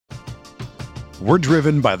We're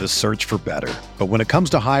driven by the search for better. But when it comes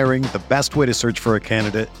to hiring, the best way to search for a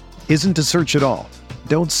candidate isn't to search at all.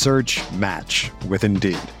 Don't search, match with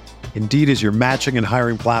Indeed. Indeed is your matching and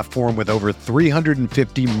hiring platform with over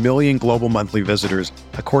 350 million global monthly visitors,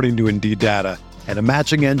 according to Indeed data, and a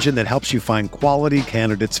matching engine that helps you find quality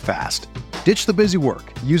candidates fast. Ditch the busy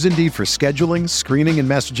work. Use Indeed for scheduling, screening, and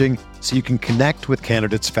messaging so you can connect with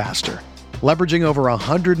candidates faster. Leveraging over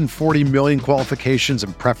 140 million qualifications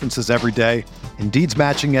and preferences every day, Indeed's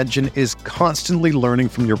matching engine is constantly learning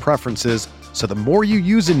from your preferences, so the more you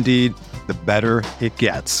use Indeed, the better it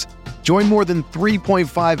gets. Join more than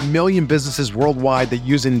 3.5 million businesses worldwide that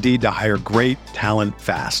use Indeed to hire great talent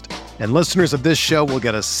fast. And listeners of this show will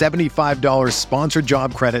get a $75 sponsored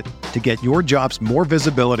job credit to get your jobs more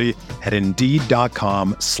visibility at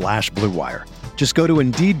Indeed.com/Blue Wire. Just go to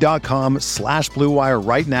Indeed.com/Blue Wire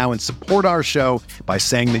right now and support our show by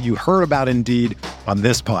saying that you heard about Indeed on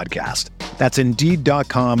this podcast. That's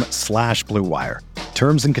Indeed.com/Blue Wire.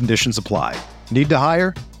 Terms and conditions apply. Need to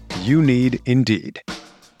hire? You need Indeed.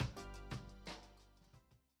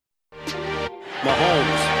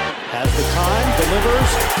 Mahomes has the time, delivers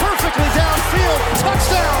perfectly downfield.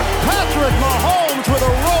 Touchdown! Patrick Mahomes with a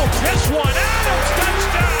rope. This one, Adams,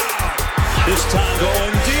 touchdown! This time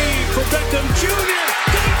going deep for Beckham Jr.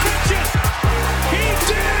 Did he catch it? He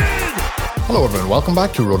did! Hello everyone, welcome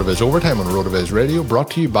back to RotoViz Overtime on RotoViz Radio, brought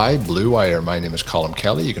to you by Blue Wire. My name is Colin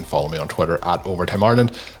Kelly. You can follow me on Twitter at Overtime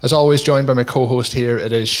Ireland. As always, joined by my co-host here,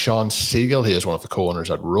 it is Sean Siegel. He is one of the co-owners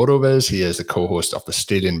at RotoViz. He is the co-host of the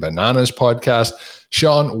Stadium Bananas podcast.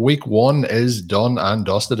 Sean, week one is done and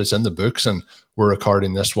dusted. It's in the books, and we're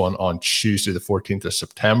recording this one on Tuesday, the 14th of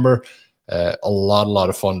September. A lot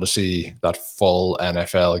of fun to see that full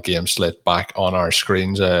NFL game slate back on our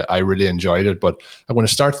screens. I really enjoyed it, but I'm going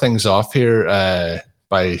to start things off here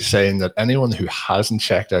by saying that anyone who hasn't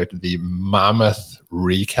checked out the mammoth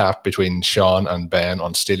recap between Sean and Ben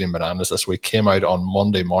on Stadium Bananas this week came out on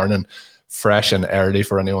Monday morning, fresh and early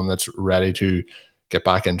for anyone that's ready to get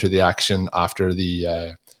back into the action after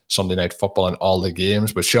the Sunday night football and all the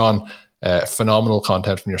games. But Sean, phenomenal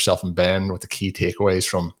content from yourself and Ben with the key takeaways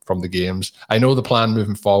from the games. I know the plan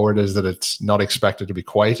moving forward is that it's not expected to be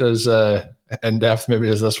quite as in-depth maybe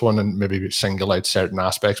as this one and maybe single out certain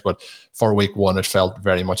aspects, but for week one it felt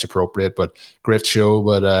very much appropriate. But great show.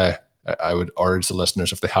 But I would urge the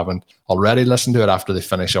listeners, if they haven't already listened to it after they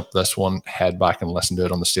finish up this one, head back and listen to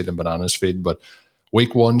it on the Stadium Bananas feed. But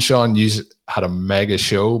week one, Sean, you had a mega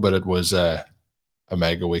show, but it was a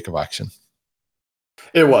mega week of action.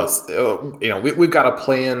 It was. We've got a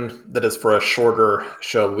plan that is for a shorter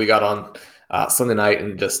show. We got on Sunday night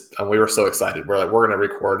and we were so excited. We're going to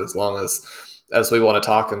record as long as we want to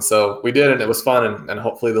talk. And so we did, and it was fun, and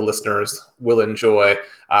hopefully the listeners will enjoy.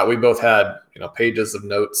 We both had, pages of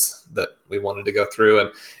notes that we wanted to go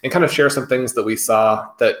through and kind of share some things that we saw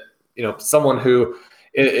that, someone who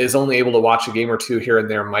is only able to watch a game or two here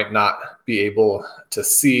and there might not be able to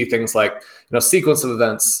see things like, sequence of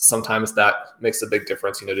events. Sometimes that makes a big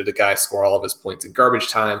difference. Did a guy score all of his points in garbage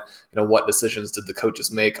time? What decisions did the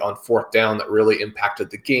coaches make on fourth down that really impacted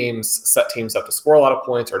the games, set teams up to score a lot of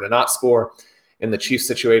points or to not score? In the Chiefs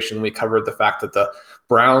situation, we covered the fact that the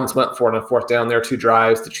Browns went for it on fourth down, their two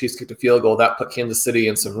drives. The Chiefs kicked a field goal. That put Kansas City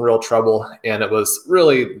in some real trouble. And it was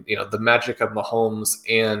really, the magic of Mahomes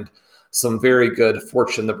and some very good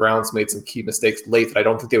fortune. The Browns made some key mistakes late that I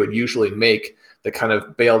don't think they would usually make that kind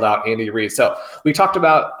of bailed out Andy Reid. So we talked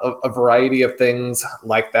about a variety of things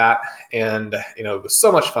like that. And, it was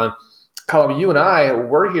so much fun. Colin, you and I,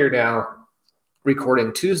 we're here now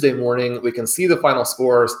recording Tuesday morning. We can see the final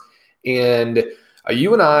scores. And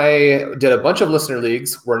you and I did a bunch of listener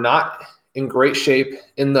leagues. We're not in great shape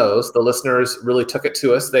in those. The listeners really took it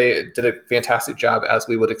to us. They did a fantastic job, as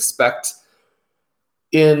we would expect.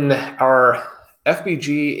 In our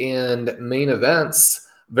FBG and main events,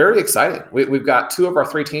 very exciting. We've got two of our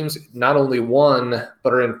three teams not only won,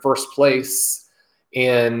 but are in first place.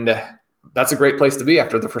 And that's a great place to be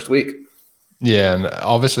after the first week. Yeah, and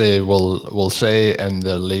obviously we'll say in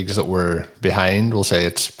the leagues that we're behind, we'll say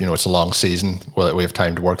it's a long season. We have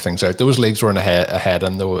time to work things out. Those leagues we're ahead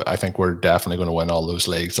in, though, I think we're definitely going to win all those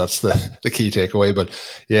leagues. That's the key takeaway. But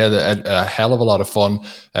yeah, a hell of a lot of fun.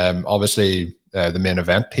 Obviously, the main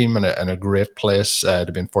event team in a great place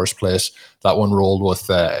to be in first place. That one rolled with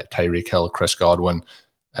Tyreek Hill, Chris Godwin,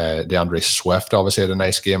 DeAndre Swift obviously had a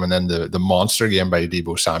nice game, and then the monster game by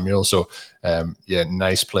Deebo Samuel. So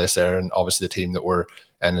nice place there, and obviously the team that we're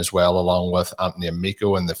in as well, along with Anthony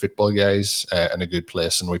Amico and the football guys, in a good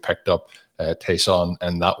place. And we picked up Taysom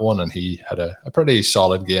in that one, and he had a pretty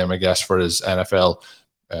solid game, I guess, for his NFL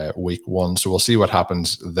week one. So we'll see what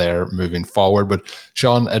happens there moving forward. But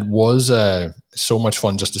Sean, it was so much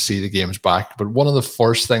fun just to see the games back. But one of the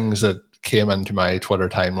first things that came into my Twitter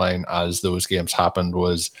timeline as those games happened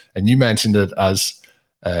was, and you mentioned it as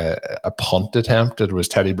a punt attempt. It was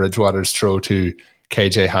Teddy Bridgewater's throw to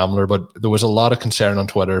KJ Hamler, but there was a lot of concern on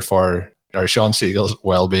Twitter for Shawn Siegel's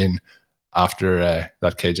well-being after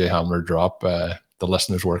that KJ Hamler drop. The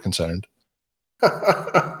listeners were concerned.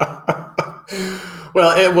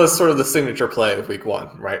 Well, it was sort of the signature play of week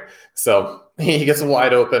one, right? So he gets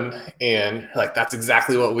wide open, and like that's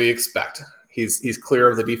exactly what we expect. He's clear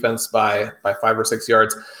of the defense by 5 or 6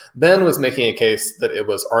 yards. Ben was making a case that it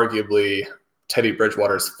was arguably Teddy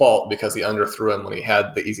Bridgewater's fault because he underthrew him when he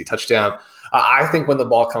had the easy touchdown. I think when the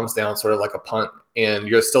ball comes down sort of like a punt and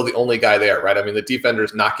you're still the only guy there, right? I mean, the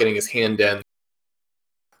defender's not getting his hand in.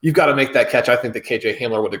 You've got to make that catch. I think that KJ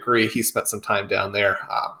Hamler would agree. He spent some time down there.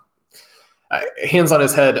 Hands on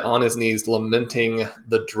his head, on his knees, lamenting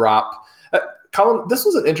the drop. Colin, this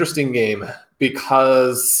was an interesting game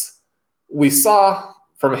because we saw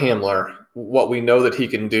from Hamler what we know that he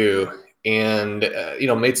can do, and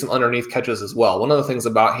made some underneath catches as well. One of the things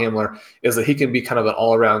about Hamler is that he can be kind of an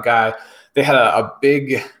all-around guy. They had a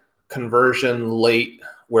big conversion late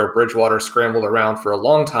where Bridgewater scrambled around for a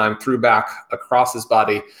long time, threw back across his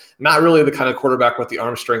body. Not really the kind of quarterback with the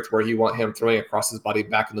arm strength where you want him throwing across his body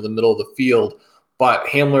back into the middle of the field. But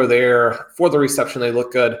Hamler there for the reception, they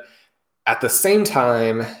look good. At the same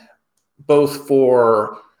time, both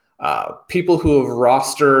for people who have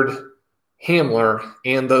rostered Hamler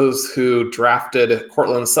and those who drafted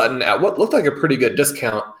Courtland Sutton at what looked like a pretty good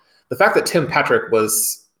discount, the fact that Tim Patrick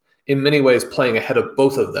was in many ways playing ahead of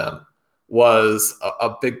both of them was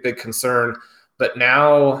a big, big concern. But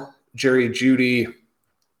now Jerry Jeudy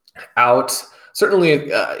out.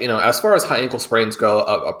 Certainly, as far as high ankle sprains go,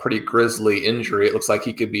 a pretty grisly injury. It looks like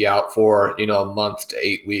he could be out for, a month to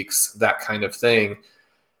 8 weeks, that kind of thing.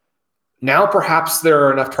 Now perhaps there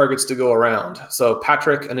are enough targets to go around. So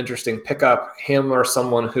Patrick, an interesting pickup. Hamler,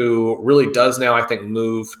 someone who really does now, I think,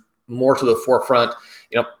 move more to the forefront.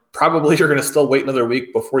 Probably you're going to still wait another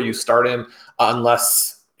week before you start him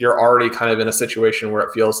unless you're already kind of in a situation where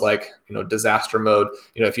it feels like, disaster mode.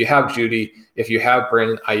 If you have Jeudy, if you have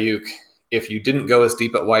Brandon Ayuk, if you didn't go as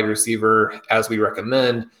deep at wide receiver as we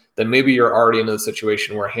recommend, then maybe you're already into the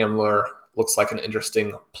situation where Hamler looks like an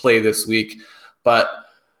interesting play this week. But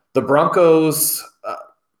the Broncos,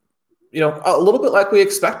 a little bit like we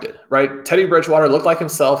expected, right? Teddy Bridgewater looked like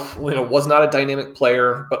himself, was not a dynamic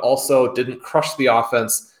player, but also didn't crush the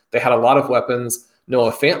offense. They had a lot of weapons.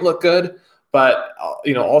 Noah Fant looked good, but,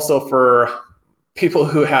 also for people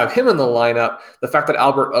who have him in the lineup, the fact that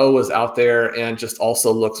Albert O was out there and just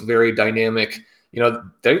also looks very dynamic,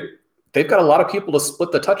 they've got a lot of people to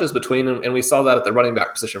split the touches between, and we saw that at the running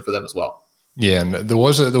back position for them as well. Yeah, and there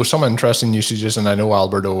was some interesting usages, and I know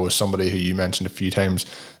Alberto was somebody who you mentioned a few times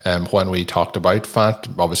when we talked about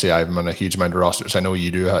Fant. Obviously, I have him on a huge amount of rosters. I know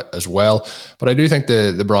you do as well, but I do think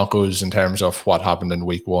the Broncos, in terms of what happened in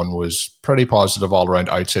week one, was pretty positive all around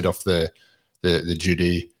outside of the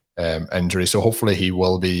Jeudy injury. So hopefully he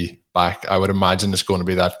will be back. I would imagine it's going to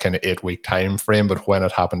be that kind of 8-week time frame, but when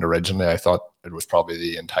it happened originally, I thought it was probably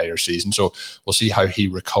the entire season. So we'll see how he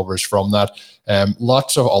recovers from that.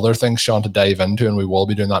 Lots of other things, Sean, to dive into, and we will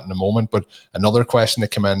be doing that in a moment. But another question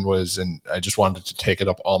that came in was, and I just wanted to take it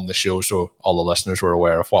up on the show so all the listeners were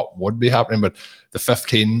aware of what would be happening, but the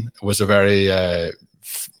 15 was a very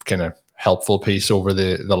kind of helpful piece over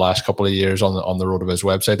the last couple of years on the RotoViz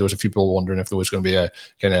website. There was a few people wondering if there was going to be a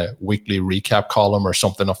kind of weekly recap column or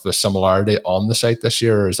something of the similarity on the site this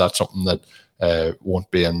year, or is that something that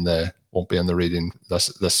won't be in the reading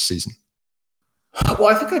this season? Well,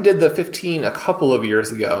 I think I did the 15 a couple of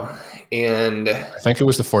years ago, and I think it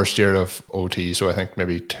was the first year of OT, so I think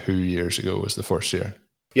maybe 2 years ago was the first year.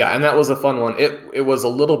 Yeah, and that was a fun one. It was a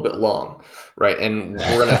little bit long, right? And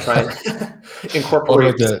we're going to try and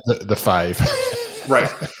incorporate the 5, right?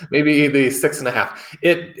 Maybe the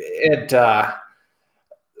 6.5.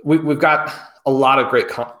 We've got a lot of great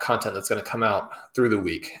content that's going to come out through the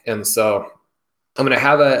week, and so I'm going to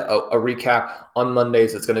have a recap on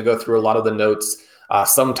Mondays. It's going to go through a lot of the notes.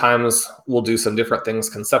 Sometimes we'll do some different things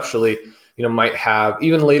conceptually. Might have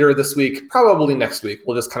even later this week, probably next week.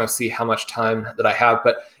 We'll just kind of see how much time that I have.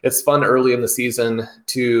 But it's fun early in the season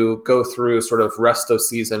to go through sort of rest of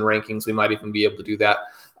season rankings. We might even be able to do that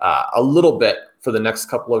a little bit for the next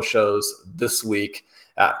couple of shows this week.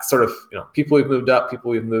 People we've moved up, people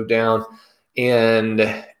we've moved down.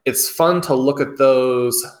 And it's fun to look at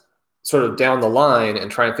those sort of down the line and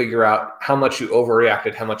try and figure out how much you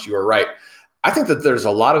overreacted, how much you were right. I think that there's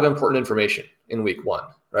a lot of important information in week one.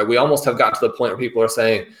 right? We almost have gotten to the point where people are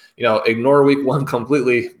saying, ignore week one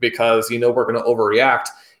completely because, we're going to overreact.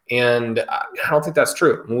 And I don't think that's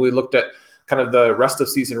true. When we looked at kind of the rest of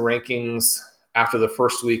season rankings after the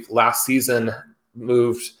first week last season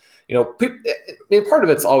moved, part of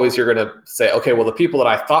it's always you're going to say, okay, well, the people that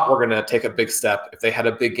I thought were going to take a big step, if they had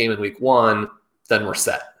a big game in week one, then we're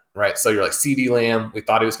set, right? So you're like CeeDee Lamb, we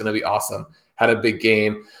thought he was going to be awesome, had a big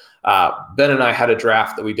game. Ben and I had a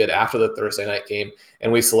draft that we did after the Thursday night game,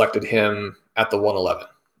 and we selected him at the 111,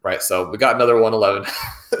 right? So we got another 111,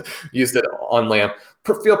 used it on Lamb.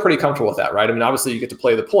 Feel pretty comfortable with that, right? I mean, obviously you get to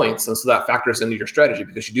play the points, and so that factors into your strategy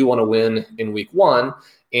because you do want to win in week one.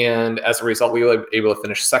 And as a result, we were able to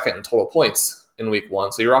finish second in total points in week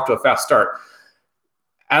one. So you're off to a fast start.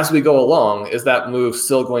 As we go along, is that move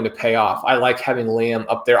still going to pay off? I like having Lamb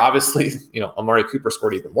up there. Obviously, Amari Cooper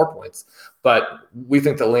scored even more points, but we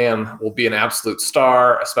think that Lamb will be an absolute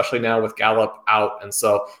star, especially now with Gallup out. And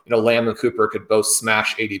so, Lamb and Cooper could both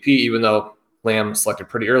smash ADP, even though Lamb selected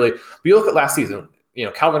pretty early. But you look at last season,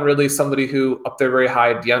 Calvin Ridley, somebody who up there very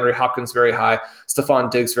high, DeAndre Hopkins very high, Stephon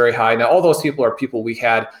Diggs very high. Now, all those people are people we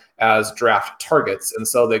had as draft targets. And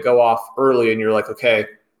so they go off early and you're like, okay,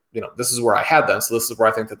 this is where I had them. So this is where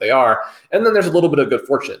I think that they are. And then there's a little bit of good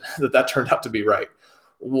fortune that turned out to be right.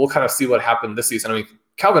 We'll kind of see what happened this season. I mean,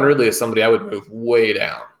 Calvin Ridley is somebody I would move way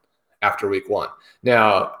down after week one.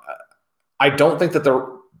 Now, I don't think that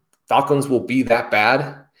the Falcons will be that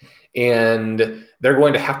bad, and they're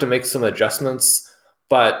going to have to make some adjustments.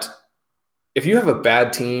 But if you have a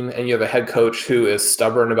bad team and you have a head coach who is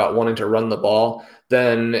stubborn about wanting to run the ball,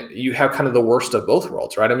 then you have kind of the worst of both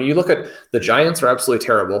worlds, right? I mean, you look at the Giants are absolutely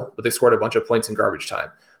terrible, but they scored a bunch of points in garbage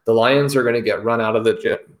time. The Lions are going to get run out of the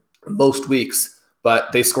gym most weeks,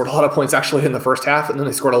 but they scored a lot of points actually in the first half, and then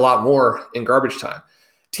they scored a lot more in garbage time.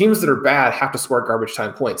 Teams that are bad have to score garbage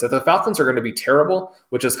time points. If the Falcons are going to be terrible,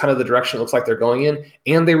 which is kind of the direction it looks like they're going in,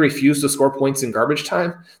 and they refuse to score points in garbage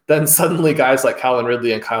time, then suddenly guys like Calvin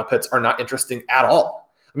Ridley and Kyle Pitts are not interesting at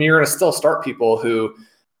all. I mean, you're going to still start people who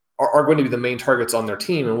are going to be the main targets on their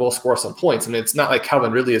team and will score some points. I mean, it's not like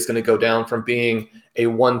Calvin Ridley is going to go down from being a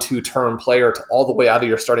 1-2 turn player to all the way out of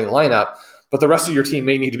your starting lineup, but the rest of your team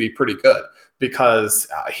may need to be pretty good because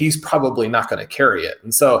he's probably not going to carry it.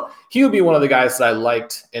 And so he would be one of the guys that I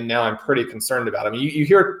liked, and now I'm pretty concerned about. I mean, you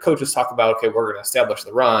hear coaches talk about, okay, we're going to establish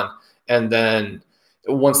the run, and then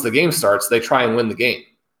once the game starts, they try and win the game.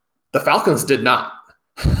 The Falcons did not.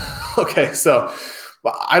 Okay, so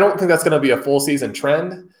I don't think that's going to be a full season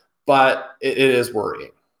trend, but it is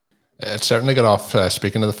worrying. It certainly got off,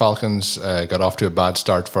 speaking of the Falcons, got off to a bad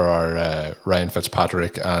start for our Ryan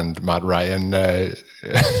Fitzpatrick and Matt Ryan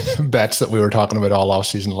bets that we were talking about all off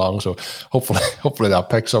season long. So hopefully that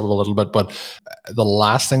picks up a little bit. But the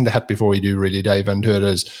last thing to hit before we do really dive into it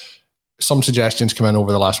is some suggestions come in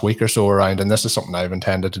over the last week or so around, and this is something I've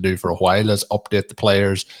intended to do for a while, is update the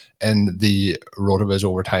players in the RotoViz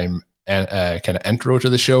Overtime kind of intro to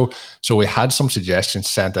the show. So we had some suggestions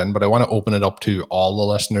sent in, but I want to open it up to all the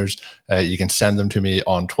listeners. You can send them to me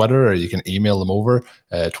on Twitter, or you can email them over.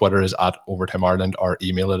 Twitter is @OvertimeIreland, or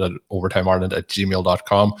email it at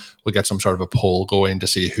overtimeireland@gmail.com. We'll get some sort of a poll going to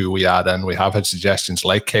see who we add in. We have had suggestions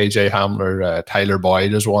like KJ Hamler, Tyler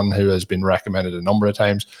Boyd is one who has been recommended a number of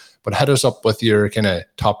times. But hit us up with your kind of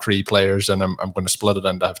top 3 players, and I'm going to split it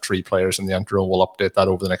into have 3 players in the intro. We'll update that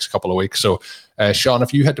over the next couple of weeks. So, Sean,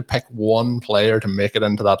 if you had to pick one player to make it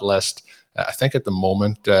into that list, I think at the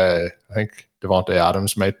moment, I think Devontae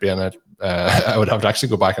Adams might be in it. I would have to actually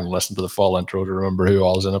go back and listen to the full intro to remember who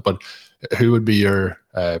all's in it. But who would be your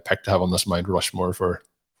pick to have on this Mount Rushmore for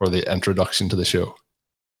the introduction to the show?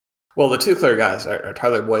 Well, the 2 clear guys are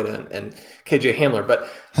Tyler Boyd and KJ Hamler. But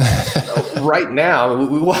right now,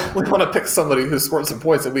 we want to pick somebody who scored some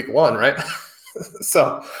points in week one, right?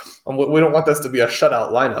 So we don't want this to be a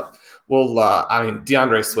shutout lineup. Well,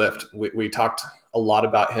 DeAndre Swift, we talked a lot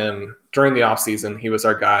about him during the offseason. He was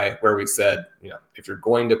our guy where we said, if you're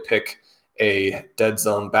going to pick a dead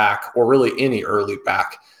zone back, or really any early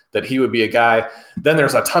back, that he would be a guy. Then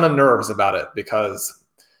there's a ton of nerves about it because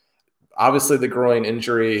obviously the groin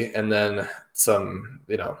injury, and then some,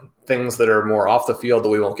 things that are more off the field that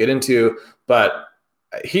we won't get into. But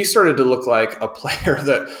he started to look like a player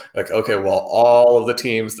that, like, okay, well, all of the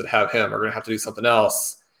teams that have him are going to have to do something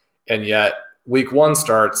else. And yet week one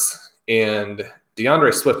starts, and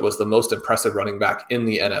DeAndre Swift was the most impressive running back in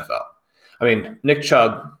the NFL. I mean, Nick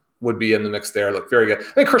Chubb would be in the mix there, look very good.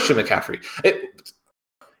 I mean, Christian McCaffrey.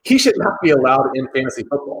 He should not be allowed in fantasy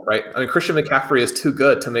football, right? I mean, Christian McCaffrey is too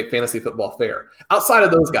good to make fantasy football fair. Outside of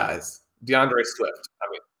those guys, DeAndre Swift. I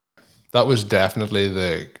mean, that was definitely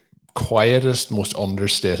the quietest, most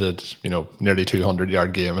understated, nearly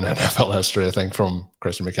 200-yard game in NFL history, I think, from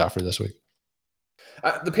Christian McCaffrey this week.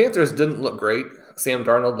 The Panthers didn't look great. Sam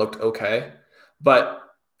Darnold looked okay. But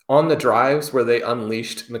on the drives where they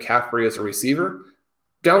unleashed McCaffrey as a receiver,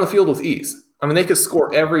 down the field with ease. I mean, they could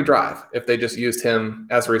score every drive if they just used him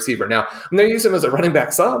as a receiver. Now, they use him as a running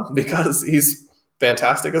back some because he's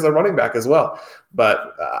fantastic as a running back as well.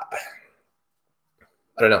 But I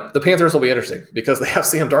don't know. The Panthers will be interesting because they have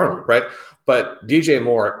Sam Darnold, right? But DJ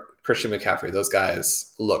Moore, Christian McCaffrey, those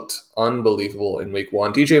guys looked unbelievable in week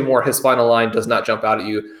one. DJ Moore, his final line does not jump out at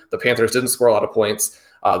you. The Panthers didn't score a lot of points.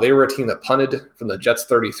 They were a team that punted from the Jets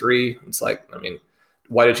 33. It's like, I mean,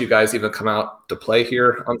 why did you guys even come out to play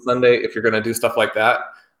here on Sunday if you're going to do stuff like that?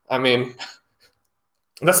 I mean,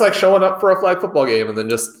 that's like showing up for a flag football game and then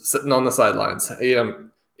just sitting on the sidelines.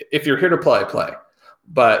 If you're here to play, play.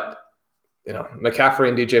 But, McCaffrey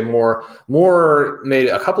and DJ Moore made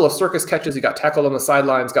a couple of circus catches. He got tackled on the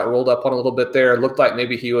sidelines, got rolled up on a little bit there. Looked like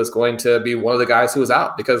maybe he was going to be one of the guys who was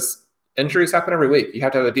out because injuries happen every week. You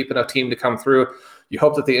have to have a deep enough team to come through. You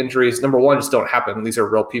hope that the injuries, number one, just don't happen. These are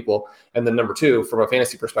real people. And then number two, from a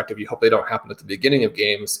fantasy perspective, you hope they don't happen at the beginning of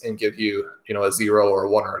games and give you, a 0 or a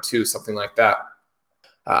 1 or a 2, something like that.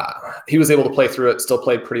 He was able to play through it, still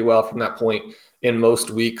played pretty well from that point. In most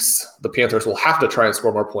weeks, the Panthers will have to try and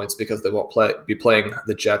score more points because they won't be playing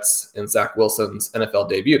the Jets in Zach Wilson's NFL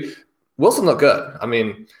debut. Wilson looked good. I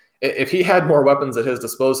mean, if he had more weapons at his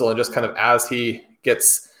disposal and just kind of as he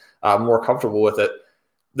gets more comfortable with it,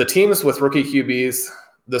 the teams with rookie QBs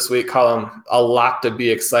this week, Colin, a lot to be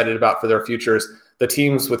excited about for their futures. The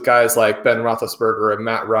teams with guys like Ben Roethlisberger and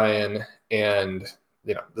Matt Ryan and,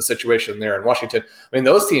 the situation there in Washington. I mean,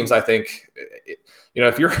 those teams, I think,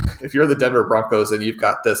 if you're the Denver Broncos and you've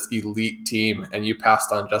got this elite team and you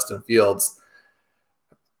passed on Justin Fields,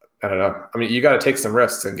 I don't know. I mean, you got to take some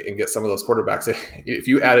risks and get some of those quarterbacks. If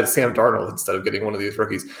you added Sam Darnold instead of getting one of these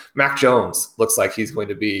rookies, Mac Jones looks like he's going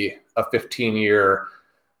to be a 15-year,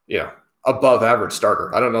 above average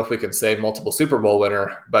starter. I don't know if we can say multiple Super Bowl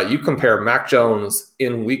winner, but you compare Mac Jones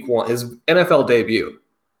in week one, his NFL debut,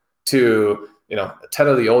 to 10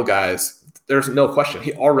 of the old guys. There's no question.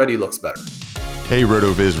 He already looks better. Hey,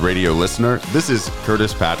 RotoViz radio listener, this is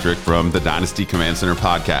Curtis Patrick from the Dynasty Command Center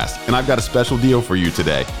podcast, and I've got a special deal for you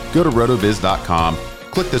today. Go to rotoviz.com,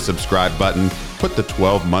 click the subscribe button, put the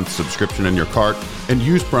 12-month subscription in your cart, and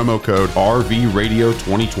use promo code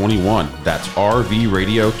RVRadio2021. That's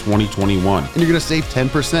RVRadio2021, and you're going to save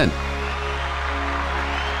 10%.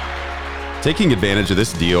 Taking advantage of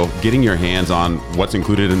this deal, getting your hands on what's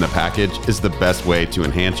included in the package is the best way to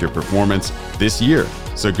enhance your performance this year.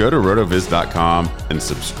 So go to rotoviz.com and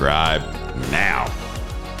subscribe now.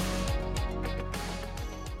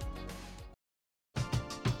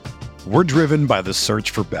 We're driven by the search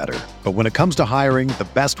for better. But when it comes to hiring, the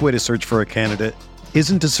best way to search for a candidate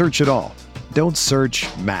isn't to search at all. Don't search,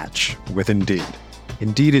 match with Indeed.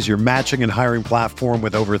 Indeed is your matching and hiring platform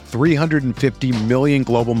with over 350 million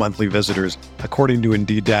global monthly visitors, according to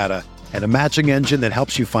Indeed data, and a matching engine that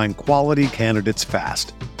helps you find quality candidates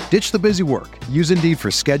fast. Ditch the busy work. Use Indeed for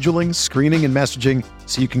scheduling, screening, and messaging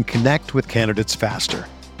so you can connect with candidates faster.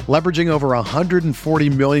 Leveraging over 140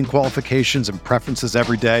 million qualifications and preferences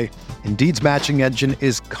every day, Indeed's matching engine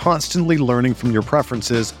is constantly learning from your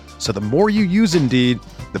preferences, so the more you use Indeed,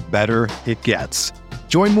 the better it gets.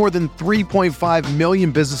 Join more than 3.5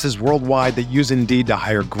 million businesses worldwide that use Indeed to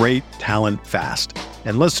hire great talent fast.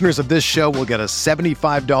 And listeners of this show will get a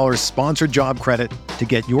 $75 sponsored job credit to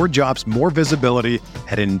get your jobs more visibility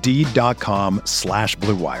at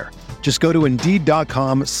Indeed.com/Blue Wire. Just go to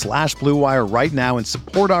Indeed.com/Blue Wire right now and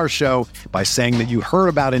support our show by saying that you heard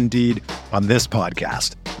about Indeed on this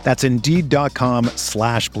podcast. That's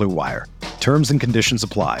Indeed.com/Blue Wire. Terms and conditions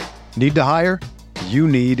apply. Need to hire? You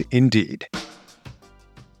need Indeed.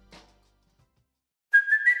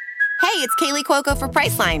 Hey, it's Kaylee Cuoco for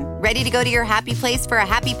Priceline. Ready to go to your happy place for a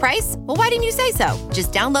happy price? Well, why didn't you say so?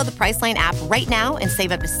 Just download the Priceline app right now and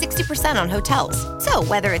save up to 60% on hotels. So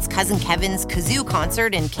whether it's Cousin Kevin's Kazoo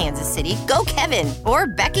Concert in Kansas City, go Kevin, or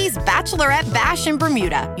Becky's Bachelorette Bash in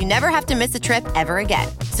Bermuda, you never have to miss a trip ever again.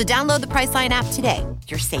 So download the Priceline app today.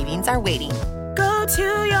 Your savings are waiting. Go to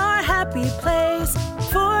your happy place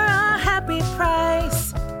for a happy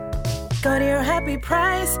price. Go to your happy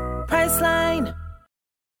price, Priceline.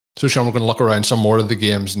 So, Sean, we're going to look around some more of the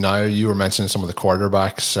games now. You were mentioning some of the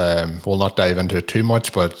quarterbacks. We'll not dive into it too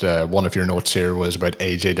much, but one of your notes here was about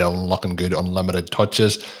A.J. Dillon looking good on limited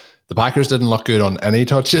touches. The Packers didn't look good on any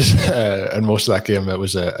touches in most of that game. It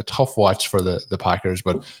was a tough watch for the Packers,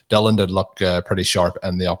 but Dillon did look pretty sharp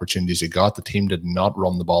in the opportunities he got. The team did not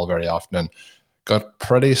run the ball very often, and got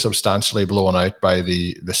pretty substantially blown out by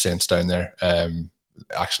the Saints down there,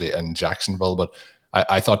 actually in Jacksonville. But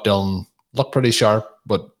I thought Dillon looked pretty sharp,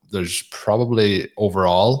 but there's probably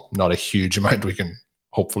overall not a huge amount we can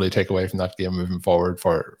hopefully take away from that game moving forward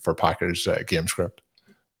for Packers game script.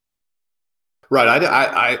 Right.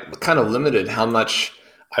 I kind of limited how much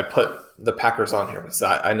I put the Packers on here because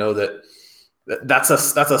I know that's a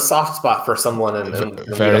soft spot for someone, and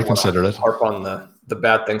very considerate. Harp on the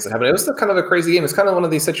bad things that happen. It was kind of a crazy game. It's kind of one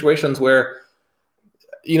of these situations where,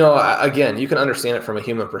 again, you can understand it from a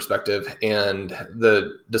human perspective, and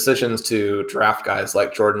the decisions to draft guys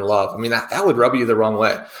like Jordan Love. I mean, that would rub you the wrong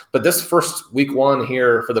way. But this first week one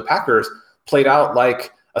here for the Packers played out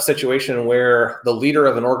like a situation where the leader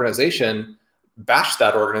of an organization bashed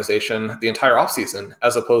that organization the entire offseason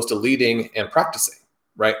as opposed to leading and practicing,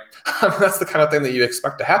 right? That's the kind of thing that you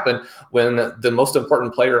expect to happen when the most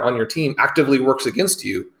important player on your team actively works against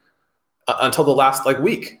you until the last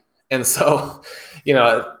week. And so,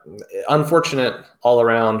 unfortunate all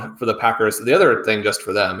around for the Packers. The other thing just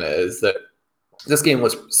for them is that this game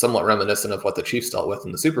was somewhat reminiscent of what the Chiefs dealt with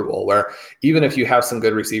in the Super Bowl, where even if you have some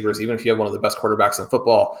good receivers, even if you have one of the best quarterbacks in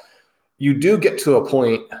football, you do get to a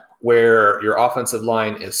point where your offensive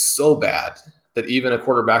line is so bad that even a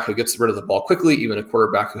quarterback who gets rid of the ball quickly, even a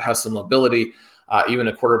quarterback who has some mobility, even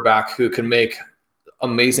a quarterback who can make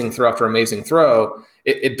amazing throw after amazing throw,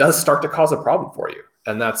 it does start to cause a problem for you.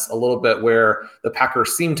 And that's a little bit where the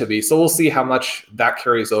Packers seem to be. So we'll see how much that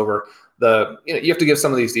carries over. You have to give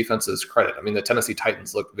some of these defenses credit. I mean, the Tennessee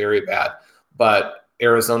Titans look very bad, but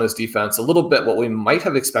Arizona's defense, a little bit what we might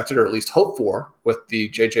have expected or at least hoped for with the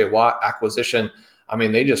J.J. Watt acquisition. I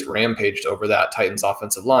mean, they just rampaged over that Titans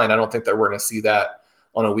offensive line. I don't think that we're going to see that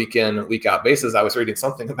on a week in, week out basis. I was reading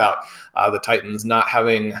something about the Titans not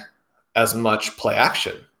having as much play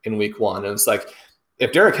action in week one. And it's like,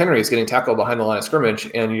 if Derrick Henry is getting tackled behind the line of scrimmage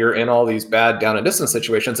and you're in all these bad down and distance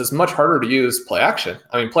situations, it's much harder to use play action.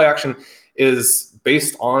 I mean, play action is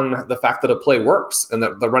based on the fact that a play works and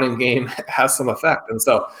that the running game has some effect. And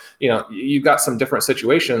so, you've got some different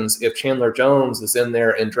situations. If Chandler Jones is in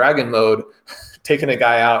there in dragon mode, taking a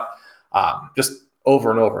guy out just over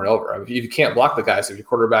and over and over. I mean, if you can't block the guys, if your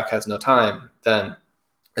quarterback has no time, then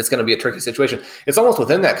it's going to be a tricky situation. It's almost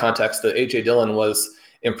within that context that A.J. Dillon was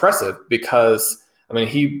impressive because, I mean,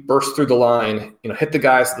 he burst through the line, hit the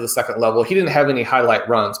guys to the second level. He didn't have any highlight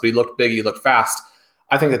runs, but he looked big, he looked fast.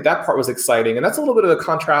 I think that part was exciting. And that's a little bit of a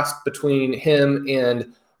contrast between him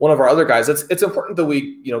and one of our other guys. It's important that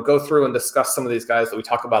we, go through and discuss some of these guys that we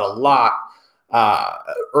talk about a lot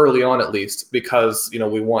early on, at least, because,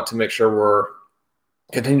 we want to make sure we're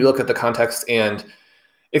continuing to look at the context and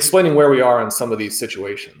explaining where we are in some of these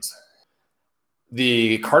situations.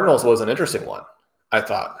 The Cardinals was an interesting one, I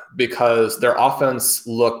thought, because their offense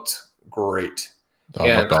looked great.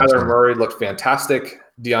 And Kyler Murray looked fantastic.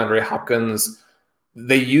 DeAndre Hopkins,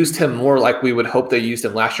 they used him more like we would hope they used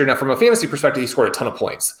him last year. Now, from a fantasy perspective, he scored a ton of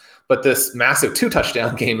points. But this massive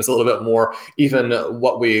 2-touchdown game is a little bit more even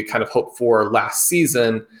what we kind of hoped for last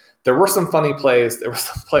season. There were some funny plays. There was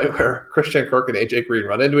a play where Christian Kirk and A.J. Green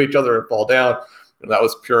run into each other and fall down. And that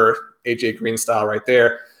was pure A.J. Green style right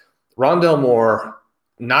there. Rondale Moore,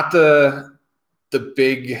 not the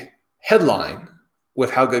big headline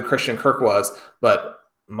with how good Christian Kirk was, but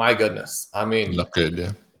my goodness. I mean, looked good,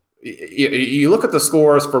 yeah. You look at the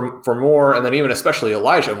scores for Moore, and then even especially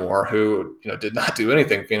Elijah Moore, who did not do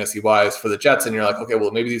anything fantasy-wise for the Jets, and you're like, okay,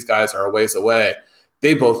 well, maybe these guys are a ways away.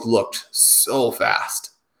 They both looked so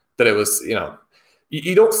fast that it was,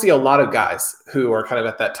 you don't see a lot of guys who are kind of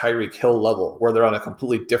at that Tyreek Hill level where they're on a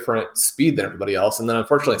completely different speed than everybody else. And then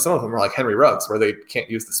unfortunately, some of them are like Henry Ruggs, where they can't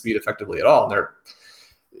use the speed effectively at all,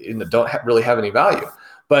 and they don't really have any value.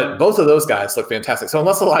 But both of those guys look fantastic. So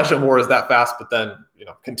unless Elijah Moore is that fast, but then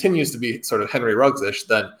continues to be sort of Henry Ruggs-ish,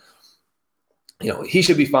 then he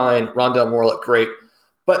should be fine. Rondale Moore looked great.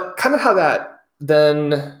 But kind of how that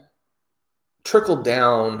then trickled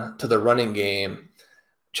down to the running game,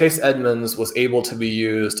 Chase Edmonds was able to be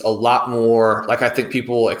used a lot more like I think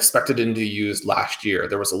people expected him to be used last year.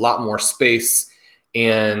 There was a lot more space,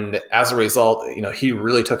 and as a result, he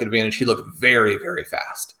really took advantage. He looked very, very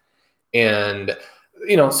fast. And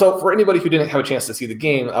so for anybody who didn't have a chance to see the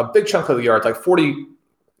game, a big chunk of the yards, like 40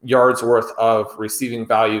 yards worth of receiving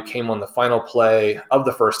value, came on the final play of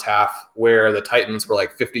the first half where the Titans were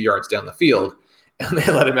like 50 yards down the field, and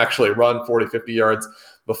they let him actually run 40, 50 yards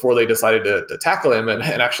before they decided to tackle him, and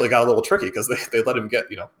actually got a little tricky because they let him get,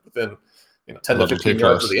 within 10 to 15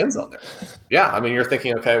 yards of the end zone there. Yeah, I mean, you're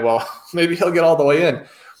thinking, okay, well, maybe he'll get all the way in.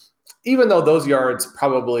 Even though those yards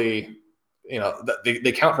probably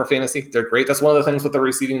they count for fantasy. They're great. That's one of the things with the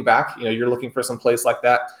receiving back. You're looking for some plays like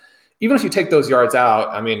that. Even if you take those yards out,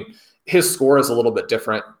 I mean, his score is a little bit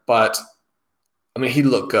different, but I mean, he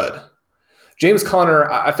looked good. James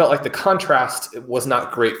Conner, I felt like the contrast was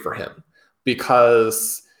not great for him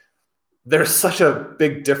because there's such a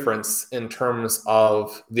big difference in terms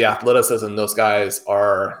of the athleticism those guys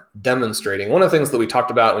are demonstrating. One of the things that we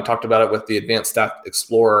talked about it with the Advanced Stat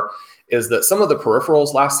Explorer, is that some of the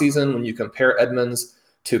peripherals last season, when you compare Edmonds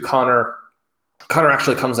to Conner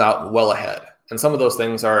actually comes out well ahead. And some of those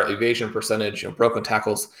things are evasion percentage, broken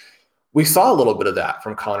tackles. We saw a little bit of that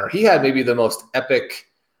from Conner. He had maybe the most epic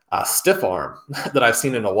stiff arm that I've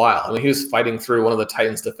seen in a while. I mean, he was fighting through one of the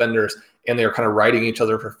Titans defenders, and they were kind of riding each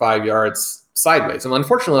other for 5 yards sideways. And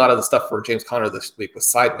unfortunately, a lot of the stuff for James Conner this week was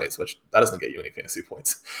sideways, which that doesn't get you any fantasy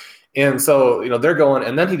points. And so, they're going,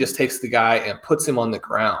 and then he just takes the guy and puts him on the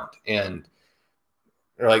ground. And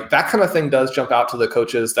they're like, that kind of thing does jump out to the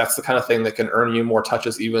coaches. That's the kind of thing that can earn you more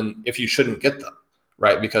touches, even if you shouldn't get them,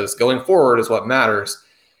 right? Because going forward is what matters.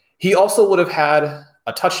 He also would have had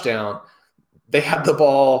a touchdown. They had the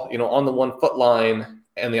ball, on the 1 foot line,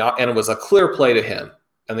 and it was a clear play to him.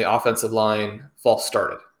 And the offensive line false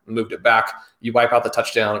started, moved it back. You wipe out the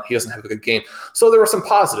touchdown. He doesn't have a good game. So there were some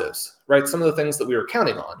positives, right? Some of the things that we were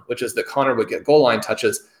counting on, which is that Conner would get goal line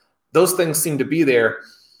touches. Those things seem to be there.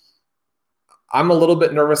 I'm a little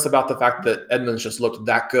bit nervous about the fact that Edmonds just looked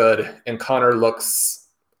that good, and Conner looks,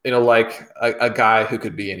 like a guy who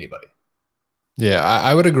could be anybody. Yeah,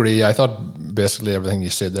 I would agree. I thought basically everything you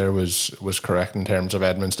said there was correct in terms of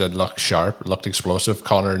Edmonds did look sharp, looked explosive.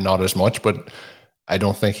 Conner not as much, but I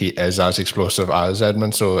don't think he is as explosive as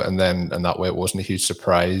Edmonds. So, and that way it wasn't a huge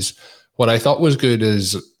surprise. What I thought was good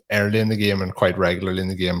is early in the game and quite regularly in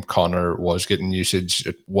the game, Conner was getting usage.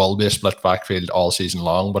 It will be a split backfield all season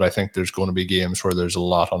long, but I think there's going to be games where there's a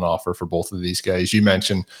lot on offer for both of these guys. You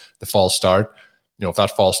mentioned the false start. If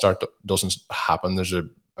that false start doesn't happen, there's a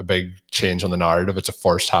big change on the narrative. It's a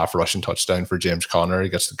first half rushing touchdown for James Conner. He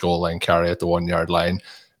gets the goal line carry at the 1 yard line.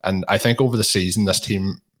 And I think over the season, this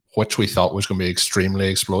team, which we thought was going to be extremely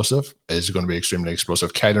explosive, is going to be extremely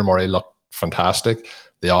explosive. Kyler Murray looked fantastic.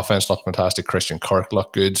 The offense looked fantastic. Christian Kirk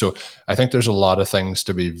looked good. So I think there's a lot of things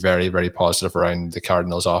to be very, very positive around the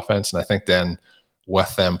Cardinals offense. And I think then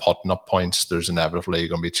with them putting up points, there's inevitably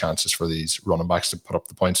going to be chances for these running backs to put up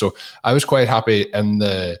the points. So I was quite happy in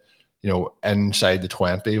the inside the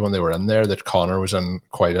 20 when they were in there, that Conner was in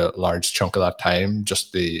quite a large chunk of that time.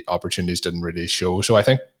 Just the opportunities didn't really show. So I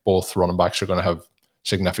think both running backs are going to have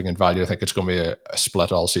significant value. I think it's going to be a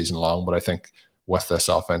split all season long, but I think with this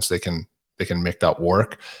offense, they can make that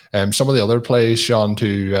work. Some of the other plays, Sean,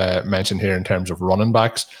 to mention here in terms of running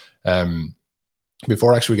backs,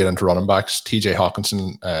 before actually we get into running backs, TJ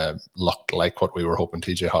Hawkinson looked like what we were hoping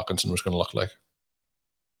TJ Hawkinson was going to look like.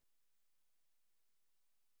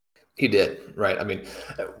 He did, right? I mean,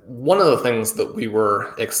 one of the things that we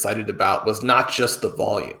were excited about was not just the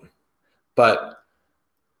volume, but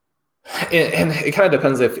and it kind of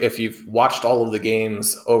depends if you've watched all of the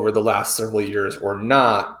games over the last several years or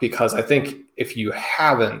not, because I think if you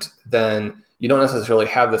haven't, then you don't necessarily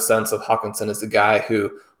have the sense of Hawkinson as a guy who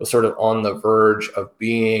was sort of on the verge of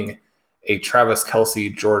being a Travis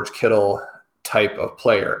Kelce, George Kittle type of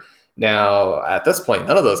player. Now, at this point,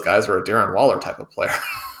 none of those guys are a Darren Waller type of player.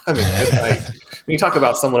 I mean, when you talk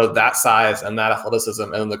about someone of that size and that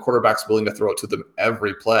athleticism, and the quarterback's willing to throw it to them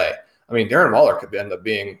every play, I mean, Darren Waller could end up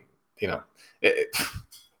being,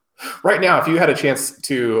 right now, if you had a chance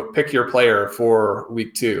to pick your player for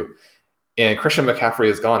week 2 and Christian McCaffrey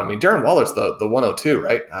is gone, I mean, Darren Waller's the 102,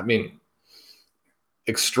 right? I mean,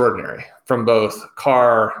 extraordinary from both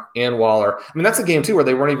Carr and Waller. I mean, that's a game too where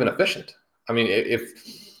they weren't even efficient. I mean,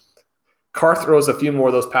 if Carr throws a few more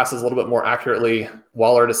of those passes a little bit more accurately,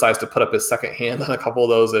 Waller decides to put up his second hand on a couple of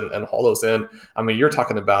those and haul those in. I mean, you're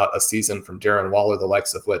talking about a season from Darren Waller, the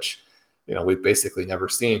likes of which, we've basically never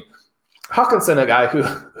seen. Hawkinson, a guy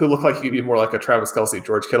who looked like he could be more like a Travis Kelce,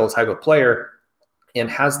 George Kittle type of player, and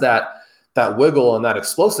has that wiggle and that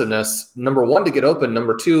explosiveness, number one, to get open,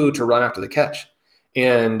 number two, to run after the catch.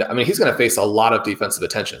 And I mean, he's going to face a lot of defensive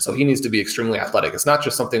attention. So he needs to be extremely athletic. It's not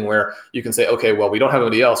just something where you can say, okay, well, we don't have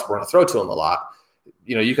anybody else, we're going to throw to him a lot.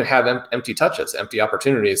 You can have empty touches, empty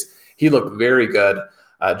opportunities. He looked very good.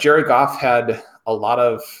 Jared Goff had a lot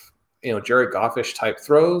of, Jared Goff-ish type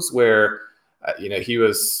throws where, he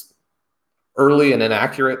was early and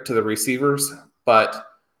inaccurate to the receivers, but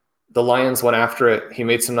the Lions went after it. He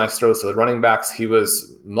made some nice throws to the running backs. He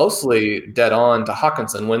was mostly dead on to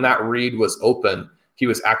Hawkinson. When that read was open, he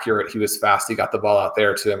was accurate. He was fast. He got the ball out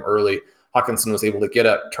there to him early. Hawkinson was able to get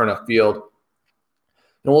up, turn upfield.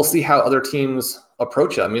 And we'll see how other teams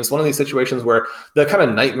approach it. I mean, it's one of these situations where the kind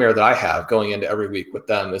of nightmare that I have going into every week with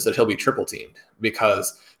them is that he'll be triple teamed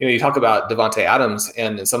because, you talk about Devontae Adams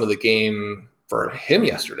and in some of the game for him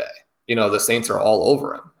yesterday, the Saints are all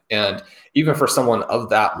over him. And even for someone of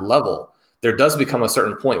that level, there does become a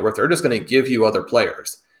certain point where if they're just going to give you other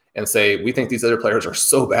players and say, we think these other players are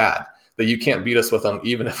so bad that you can't beat us with them,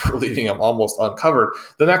 even if we're leaving them almost uncovered,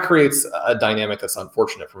 then that creates a dynamic that's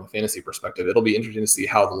unfortunate from a fantasy perspective. It'll be interesting to see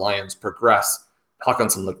how the Lions progress.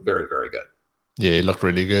 Hockenson looked very, very good. Yeah, he looked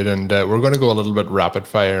really good. And we're going to go a little bit rapid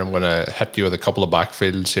fire. I'm going to hit you with a couple of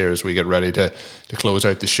backfields here as we get ready to close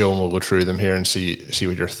out the show, and we'll go through them here and see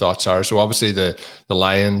what your thoughts are. So obviously the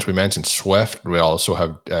Lions, we mentioned Swift. We also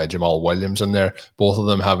have Jamal Williams in there. Both of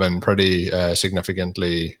them having pretty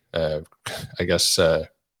significantly,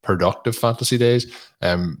 productive fantasy days.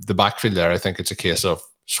 The backfield there, I think it's a case of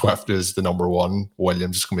Swift is the number one.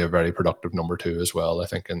 Williams is going to be a very productive number two as well, I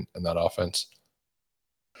think, in that offense.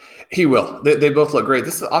 He will. They both look great.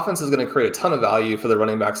 This offense is going to create a ton of value for the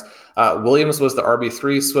running backs. Williams was the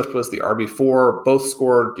RB3. Swift was the RB4. Both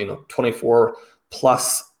scored, 24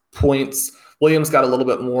 plus points. Williams got a little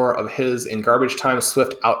bit more of his in garbage time.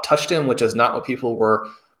 Swift out-touched him, which is not what people were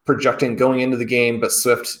projecting going into the game, but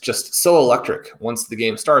Swift just so electric. Once the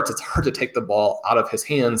game starts, it's hard to take the ball out of his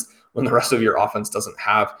hands when the rest of your offense doesn't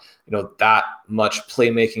have, that much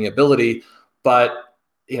playmaking ability. But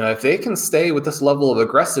if they can stay with this level of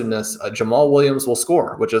aggressiveness, Jamal Williams will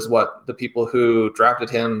score, which is what the people who drafted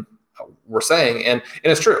him were saying. And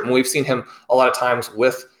it's true. And we've seen him a lot of times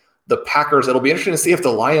with the Packers. It'll be interesting to see if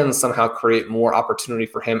the Lions somehow create more opportunity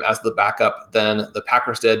for him as the backup than the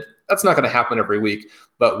Packers did. That's not going to happen every week,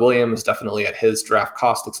 but Williams definitely at his draft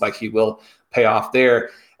cost looks like he will pay off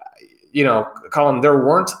there. Colin, there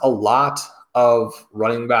weren't a lot of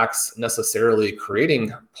running backs necessarily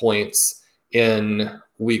creating points in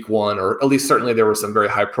week one, or at least certainly there were some very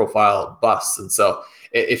high profile busts. And so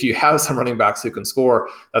if you have some running backs who can score,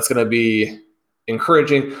 that's going to be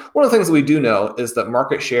encouraging. One of the things that we do know is that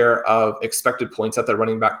market share of expected points at the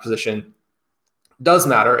running back position does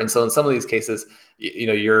matter. And so in some of these cases,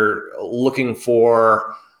 you're looking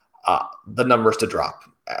for the numbers to drop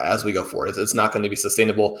as we go forward. It's not going to be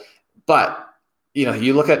sustainable. But,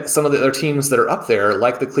 you look at some of the other teams that are up there,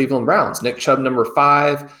 like the Cleveland Browns, Nick Chubb, number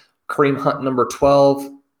 5, Kareem Hunt, number 12.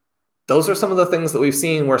 Those are some of the things that we've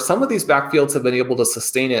seen where some of these backfields have been able to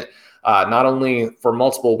sustain it, not only for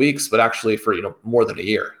multiple weeks, but actually for, more than a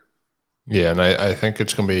year. Yeah, and I think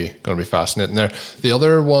it's going to be fascinating there. The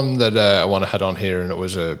other one that I want to hit on here, and it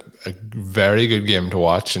was a very good game to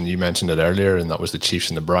watch, and you mentioned it earlier, and that was the Chiefs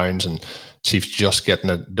and the Browns, and Chiefs just getting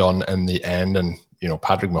it done in the end. And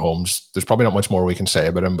Patrick Mahomes, there's probably not much more we can say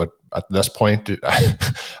about him, but at this point,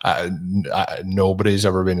 nobody's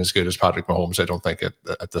ever been as good as Patrick Mahomes, I don't think,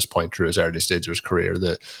 at this point through his early stage of his career.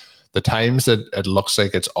 The times that it looks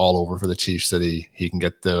like it's all over for the Chiefs, that he can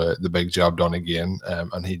get the big job done again,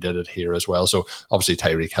 and he did it here as well. So obviously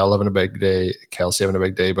Tyreek Hill having a big day, Kelsey having a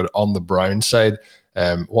big day, but on the Browns side,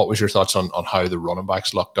 what was your thoughts on how the running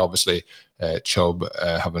backs looked? Obviously, Chubb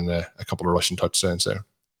having a couple of rushing touchdowns there.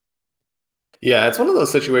 Yeah, it's one of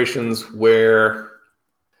those situations where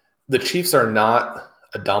the Chiefs are not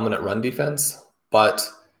a dominant run defense, but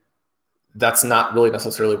that's not really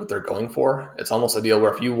necessarily what they're going for. It's almost a deal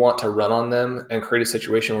where if you want to run on them and create a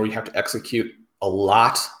situation where you have to execute a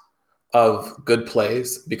lot of good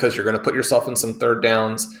plays because you're going to put yourself in some third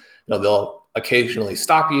downs, they'll occasionally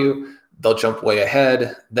stop you, they'll jump way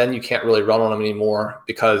ahead, then you can't really run on them anymore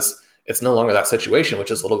because it's no longer that situation, which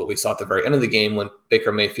is a little bit we saw at the very end of the game when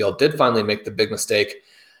Baker Mayfield did finally make the big mistake.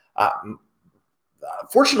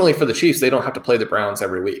 Fortunately for the Chiefs, they don't have to play the Browns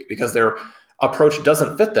every week because their approach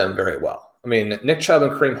doesn't fit them very well. I mean, Nick Chubb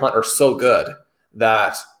and Kareem Hunt are so good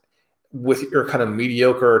that with your kind of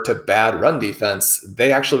mediocre to bad run defense,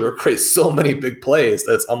 they actually create so many big plays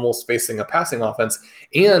that it's almost facing a passing offense.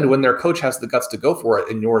 And when their coach has the guts to go for it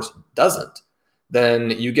and yours doesn't, then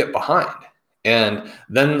you get behind. And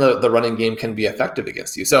then the running game can be effective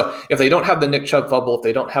against you. So if they don't have the Nick Chubb fumble, if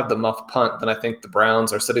they don't have the muff punt, then I think the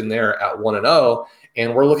Browns are sitting there at 1-0.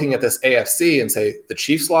 And we're looking at this AFC and say the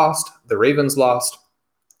Chiefs lost, the Ravens lost,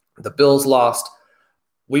 the Bills lost.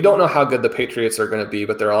 We don't know how good the Patriots are going to be,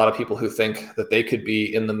 but there are a lot of people who think that they could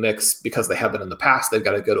be in the mix because they have been in the past. They've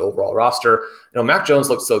got a good overall roster. Mac Jones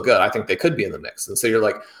looks so good. I think they could be in the mix. And so you're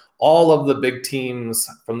like, all of the big teams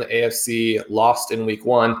from the AFC lost in week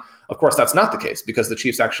one. Of course, that's not the case because the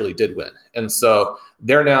Chiefs actually did win. And so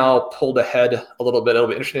they're now pulled ahead a little bit. It'll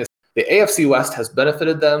be interesting. The AFC West has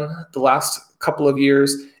benefited them the last couple of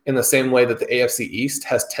years in the same way that the AFC East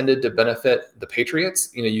has tended to benefit the Patriots.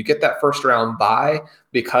 You get that first round bye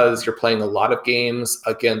because you're playing a lot of games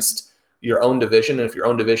against your own division. And if your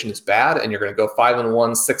own division is bad and you're going to go 5-1,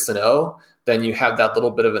 6-0, then you have that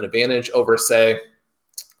little bit of an advantage over, say,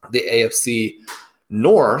 the AFC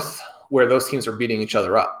North, where those teams are beating each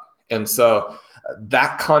other up. And so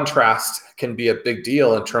that contrast can be a big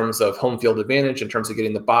deal in terms of home field advantage, in terms of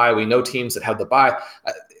getting the bye. We know teams that have the bye.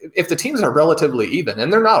 If the teams are relatively even,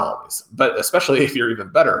 and they're not always, but especially if you're even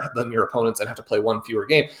better than your opponents and have to play one fewer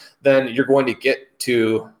game, then you're going to get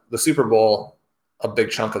to the Super Bowl a big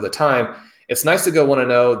chunk of the time. It's nice to go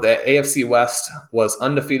 1-0. The AFC West was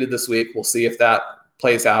undefeated this week. We'll see if that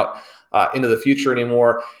plays out into the future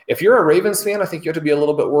anymore. If you're a Ravens fan, I think you have to be a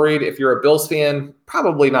little bit worried. If you're a Bills fan,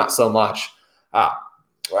 probably not so much.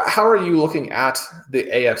 How are you looking at the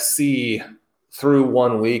AFC through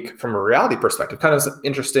 1 week from a reality perspective? Kind of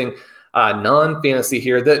interesting non-fantasy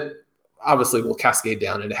here that obviously will cascade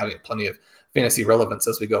down into having plenty of fantasy relevance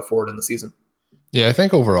as we go forward in the season. Yeah, I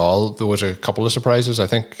think overall there was a couple of surprises. I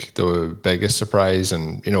think the biggest surprise,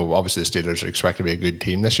 and obviously the Steelers are expected to be a good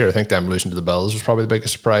team this year. I think them losing to the Bills was probably the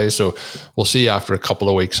biggest surprise. So we'll see after a couple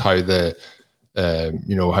of weeks how the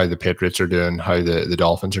how the Patriots are doing, how the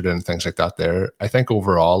Dolphins are doing, things like that there. I think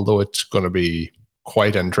overall, though, it's going to be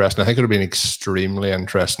quite interesting. I think it would have been extremely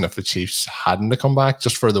interesting if the Chiefs hadn't come back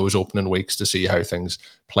just for those opening weeks to see how things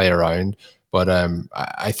play around. But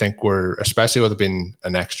I think especially with it being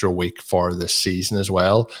an extra week for this season as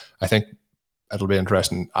well, I think it'll be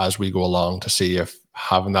interesting as we go along to see if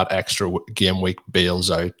having that extra game week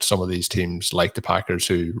bails out some of these teams like the Packers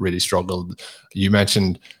who really struggled. You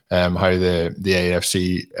mentioned how the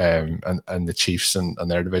AFC and the Chiefs and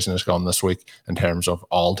their division has gone this week in terms of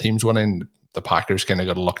all teams winning. The Packers kind of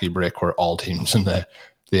got a lucky break where all teams in the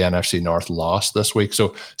NFC North lost this week.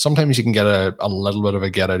 So sometimes you can get a little bit of a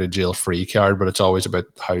get out of jail free card, but it's always about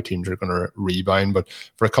how teams are going to rebound. But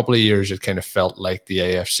for a couple of years, it kind of felt like the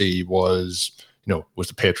AFC was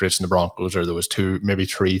the Patriots and the Broncos, or there was maybe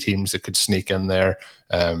three teams that could sneak in there,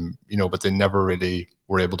 but they never really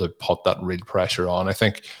were able to put that real pressure on. I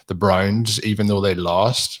think the Browns, even though they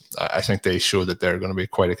lost, I think they showed that they're going to be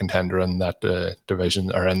quite a contender in that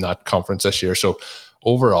division or in that conference this year. So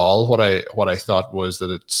overall, what I thought was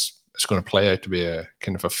that it's going to play out to be a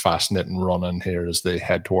kind of a fascinating run in here as they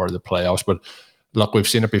head toward the playoffs. But look, we've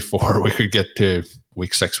seen it before. We could get to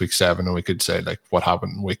week 6, week 7, and we could say, like, what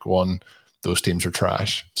happened in week 1? Those teams are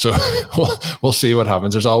trash. So we'll see what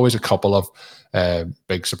happens. There's always a couple of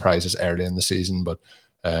big surprises early in the season, but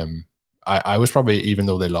I was probably, even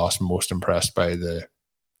though they lost, most impressed by the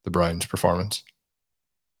Browns' performance.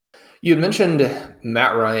 You had mentioned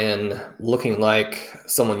Matt Ryan looking like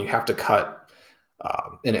someone you have to cut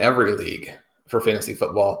in every league for fantasy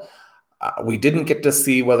football. We didn't get to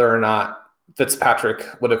see whether or not Fitzpatrick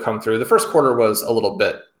would have come through. The first quarter was a little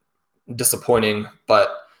bit disappointing,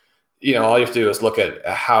 but all you have to do is look at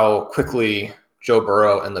how quickly Joe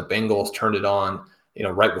Burrow and the Bengals turned it on,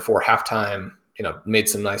 right before halftime, made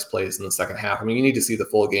some nice plays in the second half. I mean, you need to see the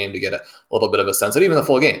full game to get a little bit of a sense. And even the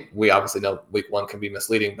full game, we obviously know week 1 can be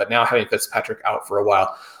misleading, but now having Fitzpatrick out for a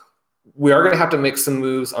while, we are going to have to make some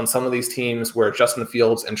moves on some of these teams where Justin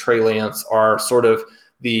Fields and Trey Lance are sort of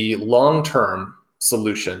the long-term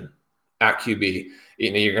solution at QB.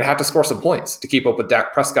 You're going to have to score some points to keep up with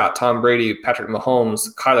Dak Prescott, Tom Brady, Patrick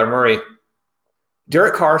Mahomes, Kyler Murray.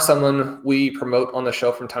 Derek Carr, someone we promote on the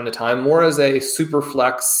show from time to time, more as a super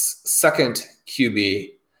flex second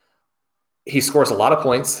QB. He scores a lot of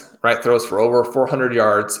points, right? Throws for over 400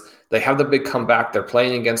 yards. They have the big comeback. They're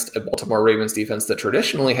playing against a Baltimore Ravens defense that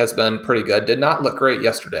traditionally has been pretty good. Did not look great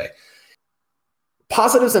yesterday.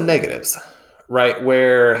 Positives and negatives, right?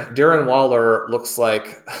 Where Darren Waller looks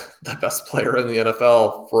like the best player in the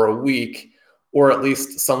NFL for a week, or at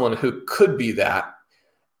least someone who could be that.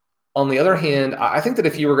 On the other hand, I think that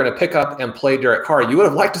if you were going to pick up and play Derek Carr, you would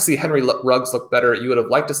have liked to see Henry Ruggs look better. You would have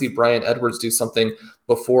liked to see Bryan Edwards do something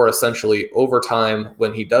before essentially overtime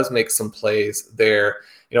when he does make some plays there.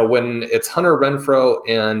 When it's Hunter Renfrow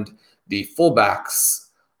and the fullbacks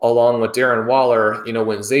along with Darren Waller,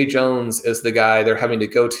 when Zay Jones is the guy they're having to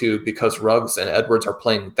go to because Ruggs and Edwards are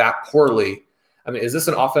playing that poorly. I mean, is this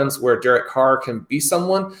an offense where Derek Carr can be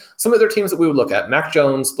someone? Some of their teams that we would look at, Mac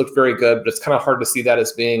Jones looked very good, but it's kind of hard to see that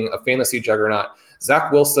as being a fantasy juggernaut.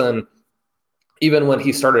 Zach Wilson, even when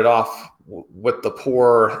he started off with the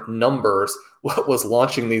poor numbers, was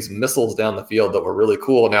launching these missiles down the field that were really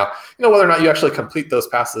cool. Now, whether or not you actually complete those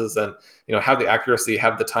passes and, have the accuracy,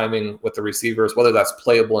 have the timing with the receivers, whether that's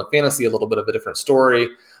playable in fantasy, a little bit of a different story.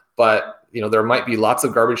 But there might be lots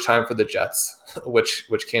of garbage time for the Jets, which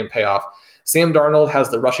can pay off. Sam Darnold has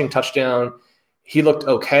the rushing touchdown. He looked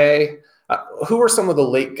okay. Who are some of the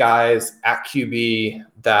late guys at QB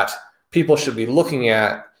that people should be looking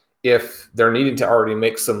at if they're needing to already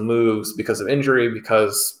make some moves because of injury,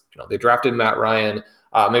 because they drafted Matt Ryan?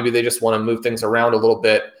 Maybe they just want to move things around a little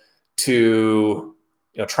bit to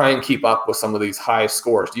try and keep up with some of these high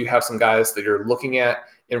scores. Do you have some guys that you're looking at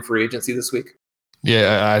in free agency this week?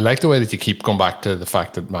 Yeah, I like the way that you keep going back to the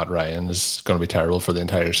fact that Matt Ryan is going to be terrible for the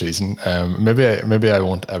entire season. Maybe I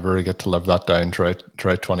won't ever get to live that down throughout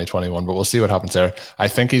 2021, but we'll see what happens there. I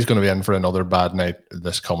think he's going to be in for another bad night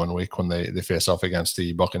this coming week when they face off against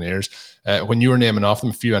the Buccaneers. When you were naming off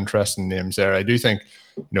them, a few interesting names there. I do think,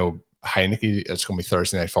 Heineke, it's going to be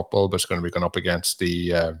Thursday Night Football, but it's going to be going up against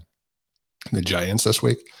the Giants this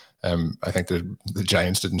week. I think the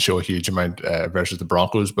Giants didn't show a huge amount versus the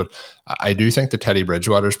Broncos, but I do think that Teddy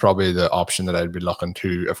Bridgewater is probably the option that I'd be looking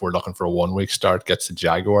to if we're looking for a 1 week start. Gets the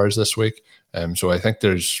Jaguars this week, so I think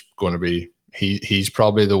there's going to be he's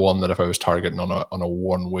probably the one that if I was targeting on a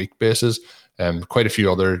 1 week basis. Quite a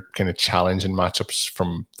few other kind of challenging matchups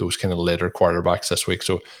from those kind of later quarterbacks this week,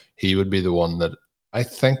 so he would be the one that I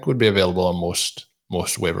think would be available on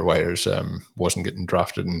most waiver wires. Wasn't getting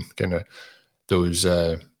drafted in kind of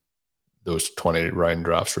those 20 round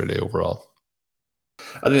drafts really overall.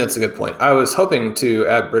 I think that's a good point. I was hoping to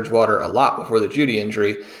add Bridgewater a lot before the Jeudy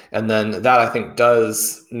injury, and then that I think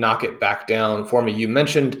does knock it back down for me. You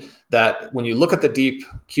mentioned that when you look at the deep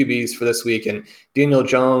QBs for this week, and Daniel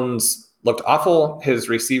Jones looked awful. His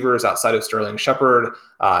receivers outside of Sterling Shepard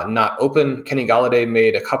not open. Kenny Golladay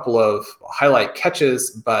made a couple of highlight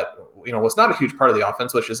catches, but was not a huge part of the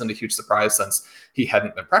offense, which isn't a huge surprise since he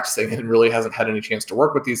hadn't been practicing and really hasn't had any chance to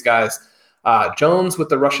work with these guys. Jones with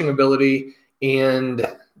the rushing ability and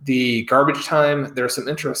the garbage time, there's some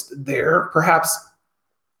interest there perhaps.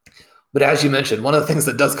 But as you mentioned, one of the things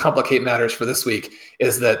that does complicate matters for this week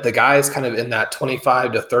is that the guys kind of in that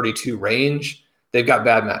 25 to 32 range, they've got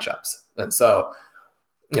bad matchups. And so,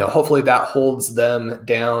 hopefully that holds them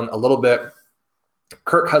down a little bit.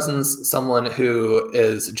 Kirk Cousins, someone who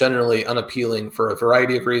is generally unappealing for a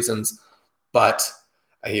variety of reasons, but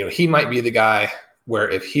he might be the guy where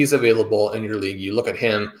if he's available in your league, you look at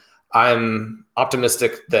him. I'm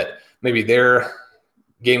optimistic that maybe their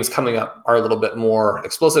games coming up are a little bit more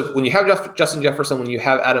explosive. When you have Justin Jefferson, when you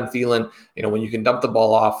have Adam Thielen, when you can dump the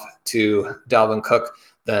ball off to Dalvin Cook,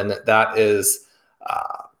 then that is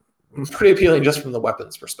pretty appealing just from the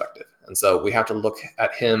weapons perspective. And so we have to look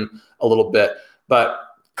at him a little bit. But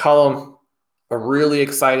Colm, a really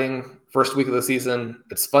exciting first week of the season.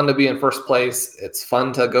 It's fun to be in first place. It's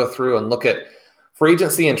fun to go through and look at free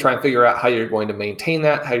agency and try and figure out how you're going to maintain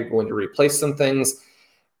that, how you're going to replace some things.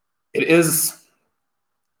 It is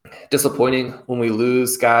disappointing when we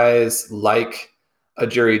lose guys like a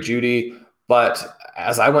Jerry Jeudy, but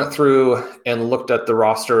as I went through and looked at the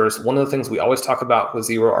rosters, one of the things we always talk about was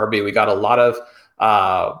zero RB. We got a lot of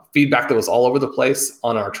feedback that was all over the place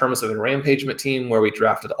on our Terms of Enrampagement team where we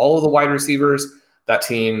drafted all of the wide receivers. That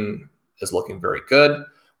team is looking very good.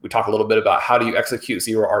 We talk a little bit about how do you execute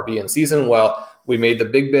zero RB in season. Well, we made the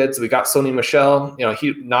big bids. We got Sony Michel.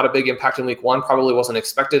 He not a big impact in week one, probably wasn't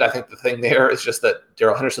expected. I think the thing there is just that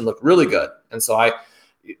Darrell Henderson looked really good. And so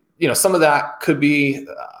some of that could be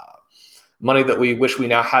money that we wish we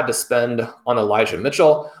now had to spend on Elijah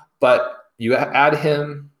Mitchell, but you add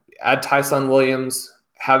him, add Tyson Williams,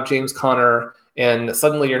 have James Conner, and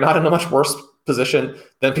suddenly you're not in a much worse position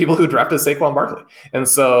than people who drafted Saquon Barkley. And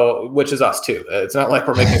so, which is us too. It's not like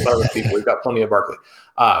we're making fun of those people. We've got plenty of Barkley.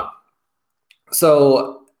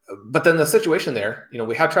 But then the situation there,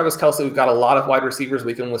 we have Travis Kelce. We've got a lot of wide receivers.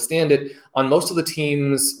 We can withstand it. On most of the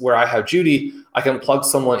teams where I have Jeudy, I can plug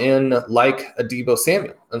someone in like a Deebo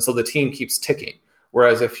Samuel. And so the team keeps ticking.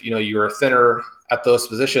 Whereas if, you're thinner at those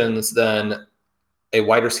positions, then a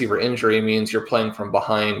wide receiver injury means you're playing from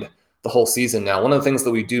behind the whole season. Now, one of the things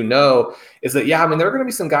that we do know is that, there are going to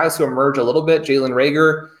be some guys who emerge a little bit. Jalen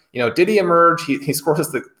Reagor, did he emerge? He scores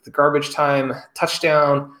the garbage time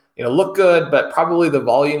touchdown, look good, but probably the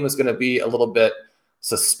volume is going to be a little bit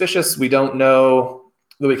suspicious. We don't know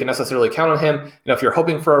that we can necessarily count on him. If you're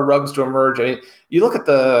hoping for a Ruggs to emerge, you look at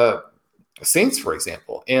the Saints, for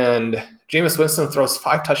example, and Jameis Winston throws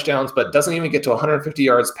 5 touchdowns, but doesn't even get to 150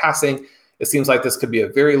 yards passing. It seems like this could be a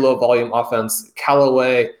very low volume offense.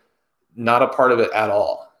 Callaway, not a part of it at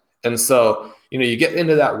all. And so, you get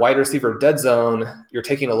into that wide receiver dead zone, you're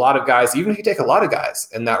taking a lot of guys. Even if you take a lot of guys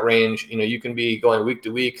in that range, you can be going week to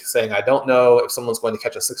week saying, I don't know if someone's going to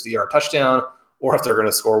catch a 60-yard touchdown or if they're going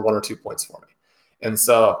to score 1 or 2 points for me. And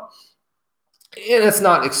so And it's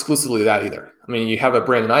not exclusively that either. I mean, you have a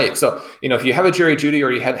Brandon Ayuk. So, if you have a Jerry Jeudy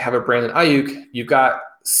or you have a Brandon Ayuk, you've got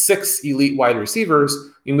 6 elite wide receivers.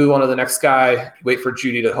 You move on to the next guy, you wait for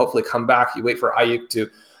Jeudy to hopefully come back. You wait for Ayuk to,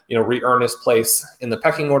 re-earn his place in the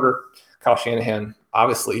pecking order. Kyle Shanahan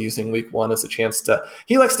obviously using week 1 as a chance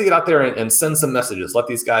he likes to get out there and send some messages, let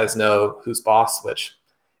these guys know who's boss, which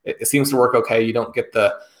it seems to work okay. You don't get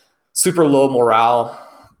the super low morale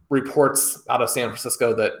reports out of San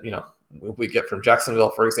Francisco that, we get from Jacksonville,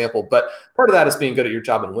 for example. But part of that is being good at your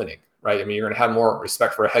job and winning, right? I mean, you're going to have more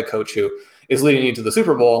respect for a head coach who is leading you to the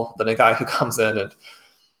Super Bowl than a guy who comes in and,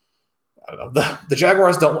 I don't know, the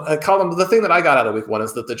Jaguars don't the thing that I got out of week 1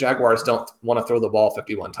 is that the Jaguars don't want to throw the ball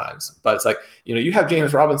 51 times. But it's like, you have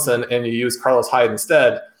James Robinson and you use Carlos Hyde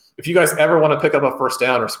instead. If you guys ever want to pick up a first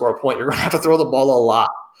down or score a point, you're going to have to throw the ball a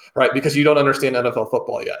lot, right? Because you don't understand NFL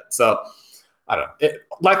football yet. So, I don't know.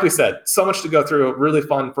 Like we said, so much to go through. Really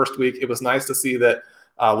fun first week. It was nice to see that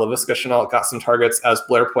Laviska Shenault got some targets, as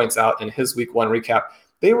Blair points out in his week 1 recap.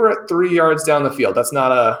 They were at 3 yards down the field. That's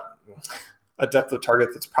not a depth of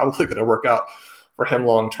target that's probably going to work out for him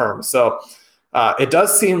long term. So it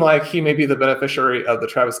does seem like he may be the beneficiary of the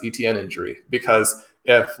Travis Etienne injury, because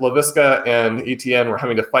if Laviska and Etienne were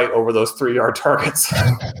having to fight over those 3-yard targets,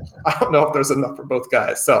 I don't know if there's enough for both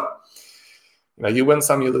guys. So, you win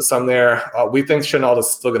some, you lose some there. We think Shenault is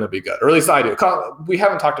still going to be good, or at least I do. We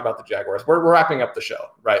haven't talked about the Jaguars. We're wrapping up the show,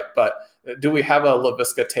 right? But do we have a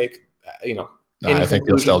Laviska take? No, I think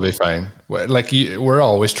he'll still be fine. We're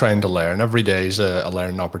always trying to learn. Every day is a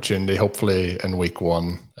learning opportunity. Hopefully, in week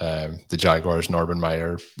 1, the Jaguars and Urban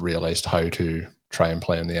Meyer realized how to try and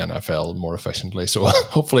play in the NFL more efficiently. So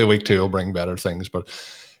hopefully, week 2 will bring better things. But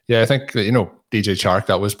yeah, I think DJ Chark,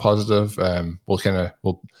 that was positive.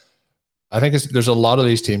 I think there's a lot of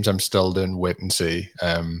these teams I'm still doing wait and see.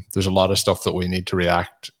 There's a lot of stuff that we need to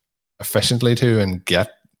react efficiently to and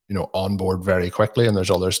get on board very quickly, and there's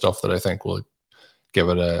other stuff that I think will give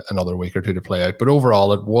it another week or 2 to play out. But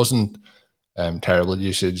overall, it wasn't terrible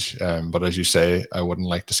usage. But as you say, I wouldn't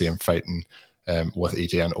like to see him fighting with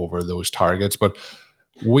Etienne over those targets. But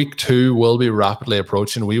week 2 will be rapidly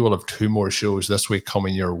approaching. We will have 2 more shows this week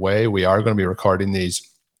coming your way. We are going to be recording these.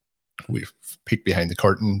 We've peeked behind the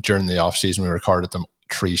curtain. During the off season, we recorded them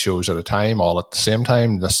 3 shows at a time, all at the same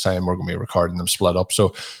time. This time we're going to be recording them split up.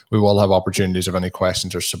 So we will have opportunities if any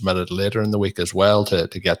questions are submitted later in the week as well to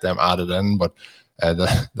get them added in. But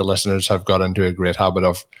the listeners have got into a great habit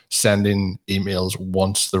of sending emails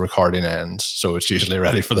once the recording ends. So it's usually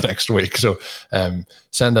ready for the next week. So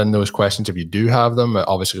send in those questions if you do have them.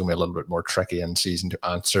 Obviously, it's going to be a little bit more tricky in season to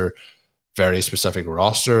answer very specific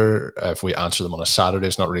roster. If we answer them on a Saturday,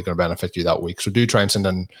 it's not really going to benefit you that week. So do try and send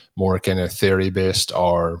in more kind of theory-based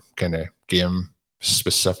or kind of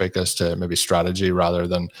game-specific as to maybe strategy rather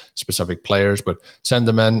than specific players, but send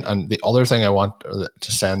them in. And the other thing I want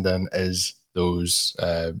to send in is those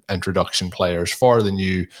introduction players for the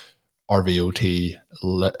new RVOT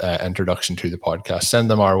introduction to the podcast. Send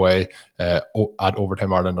them our way at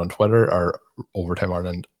Overtime Ireland on Twitter or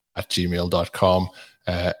overtimeireland@gmail.com.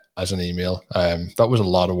 As an email. That was a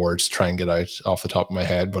lot of words to try and get out off the top of my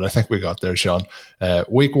head, but I think we got there, Sean.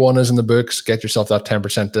 Week 1 is in the books. Get yourself that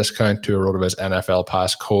 10% discount to a RotoViz NFL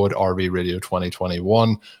Pass code RVRadio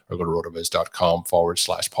 2021, or go to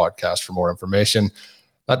rotoviz.com/podcast for more information.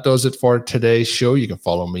 That does it for today's show. You can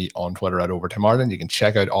follow me on Twitter at Overtime Ireland. You can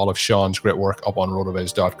check out all of Sean's great work up on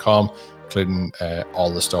rotoviz.com, including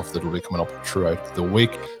all the stuff that will be coming up throughout the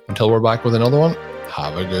week. Until we're back with another one,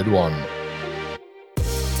 have a good one.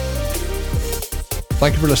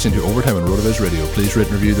 Thank you for listening to Overtime on RotoViz Radio. Please rate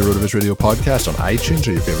and review the RotoViz Radio podcast on iTunes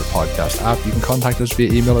or your favorite podcast app. You can contact us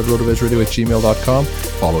via email at rotovizradio@gmail.com.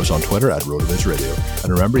 Follow us on Twitter at RotoViz Radio.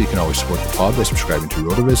 And remember, you can always support the pod by subscribing to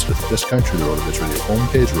RotoViz with a discount through the RotoViz Radio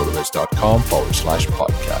homepage,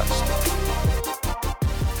 rotoviz.com/podcast.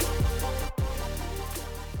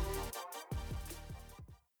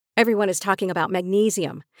 Everyone is talking about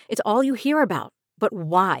magnesium. It's all you hear about. But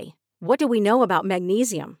why? What do we know about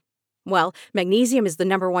magnesium? Well, magnesium is the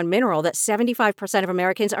 #1 mineral that 75% of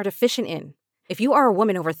Americans are deficient in. If you are a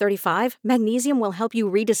woman over 35, magnesium will help you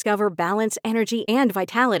rediscover balance, energy, and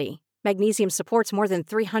vitality. Magnesium supports more than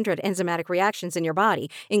 300 enzymatic reactions in your body,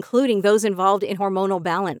 including those involved in hormonal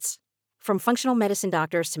balance. From functional medicine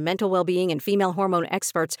doctors to mental well-being and female hormone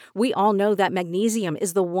experts, we all know that magnesium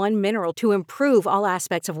is the one mineral to improve all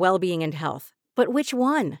aspects of well-being and health. But which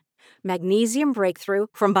one? Magnesium Breakthrough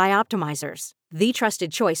from Bioptimizers, the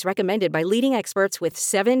trusted choice recommended by leading experts with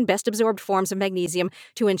 7 best-absorbed forms of magnesium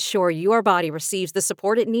to ensure your body receives the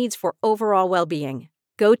support it needs for overall well-being.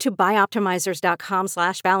 Go to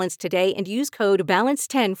bioptimizers.com/balance today and use code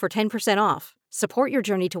BALANCE10 for 10% off. Support your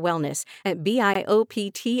journey to wellness at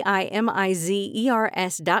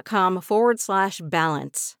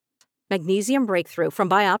bioptimizers.com/balance. Magnesium Breakthrough from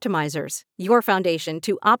Bioptimizers, your foundation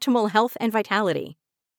to optimal health and vitality.